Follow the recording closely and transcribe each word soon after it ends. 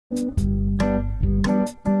So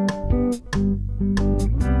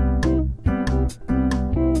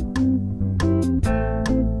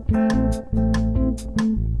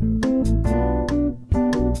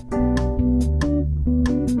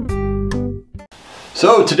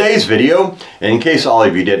today's video, in case all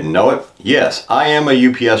of you didn't know it, yes, I am a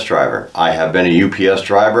UPS driver. I have been a UPS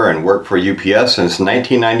driver and worked for UPS since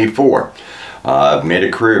 1994. I've made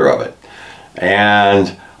a career of it.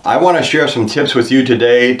 And I want to share some tips with you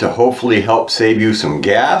today to hopefully help save you some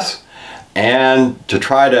gas and to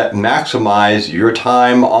try to maximize your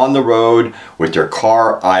time on the road with your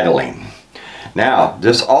car idling. Now,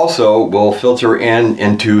 this also will filter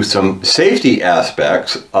into some safety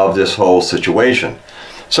aspects of this whole situation.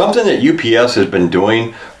 Something that UPS has been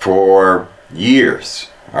doing for years,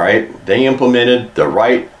 all right? They implemented the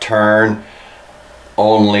right turn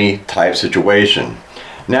only type situation.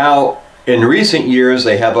 Now, in recent years,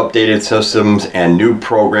 they have updated systems and new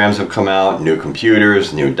programs have come out, new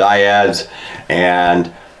computers, new dyads,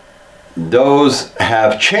 and those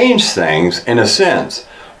have changed things in a sense.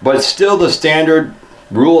 But still, the standard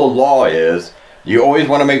rule of law is you always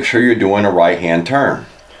want to make sure you're doing a right-hand turn.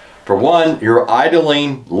 For one, you're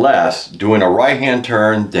idling less doing a right-hand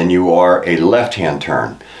turn than you are a left-hand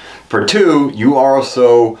turn. For two, you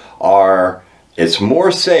also it's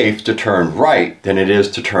more safe to turn right than it is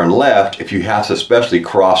to turn left if you have to especially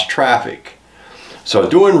cross traffic. So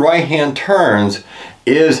doing right-hand turns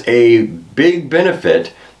is a big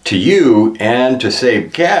benefit to you and to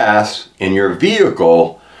save gas in your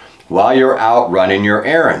vehicle while you're out running your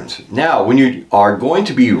errands. Now, when you are going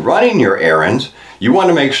to be running your errands, you want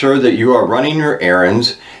to make sure that you are running your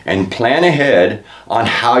errands and plan ahead on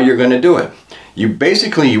how you're going to do it. You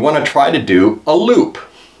want to try to do a loop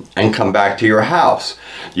and come back to your house.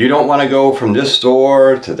 You don't want to go from this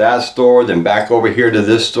store to that store, then back over here to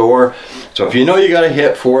this store. So if you know you got to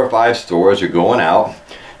hit 4 or 5 stores, you're going out,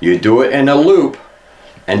 you do it in a loop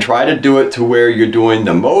and try to do it to where you're doing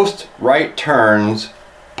the most right turns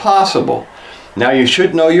possible. Now, you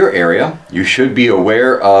should know your area. You should be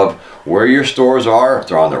aware of where your stores are, if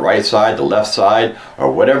they're on the right side, the left side,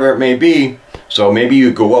 or whatever it may be. So maybe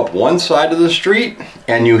you go up one side of the street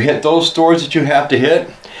and you hit those stores that you have to hit,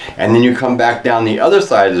 and then you come back down the other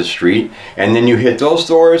side of the street and then you hit those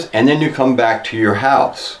stores, and then you come back to your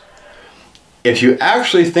house. If you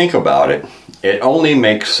actually think about it, it only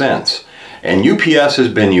makes sense. And UPS has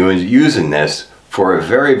been using this for a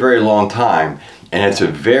very, very long time. And it's a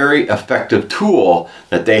very effective tool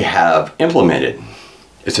that they have implemented.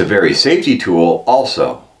 It's a very safety tool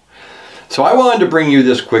also. So I wanted to bring you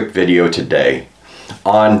this quick video today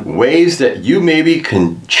on ways that you maybe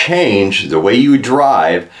can change the way you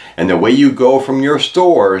drive and the way you go from your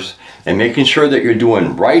stores, and making sure that you're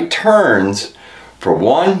doing right turns. For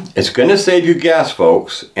one, it's going to save you gas,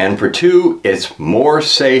 folks. And for two, it's more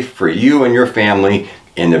safe for you and your family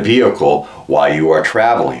in the vehicle while you are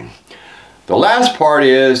traveling. The last part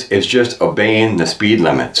is just obeying the speed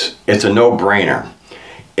limits. It's a no-brainer.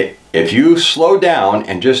 If you slow down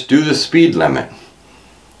and just do the speed limit,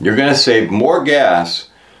 you're going to save more gas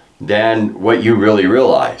than what you really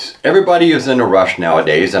realize. Everybody is in a rush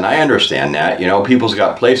nowadays, and I understand that. You know, people's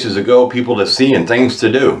got places to go, people to see, and things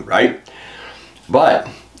to do, right? But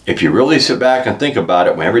if you really sit back and think about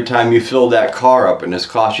it, when every time you fill that car up and it's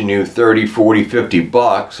costing you 30, 40, 50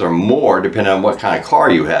 bucks or more, depending on what kind of car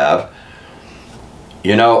you have,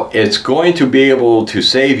 you know, it's going to be able to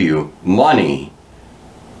save you money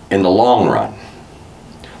in the long run.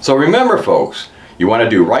 So remember, folks, you want to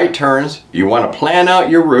do right turns, you want to plan out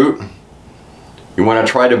your route, you want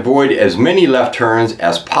to try to avoid as many left turns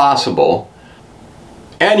as possible,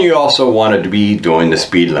 and you also want to be doing the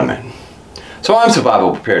speed limit. So I'm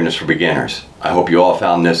Survival Preparedness for Beginners. I hope you all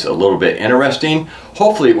found this a little bit interesting.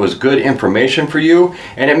 Hopefully it was good information for you,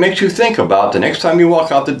 and it makes you think about the next time you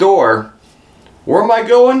walk out the door, where am I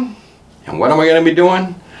going? And what am I going to be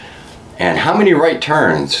doing? And how many right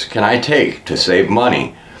turns can I take to save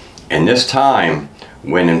money in this time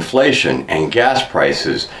when inflation and gas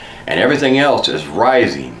prices and everything else is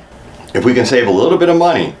rising? If we can save a little bit of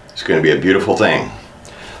money, it's going to be a beautiful thing.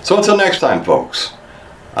 So until next time, folks,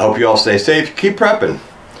 I hope you all stay safe, keep prepping,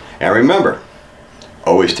 and remember,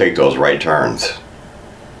 always take those right turns.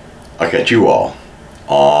 I'll catch you all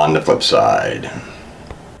on the flip side.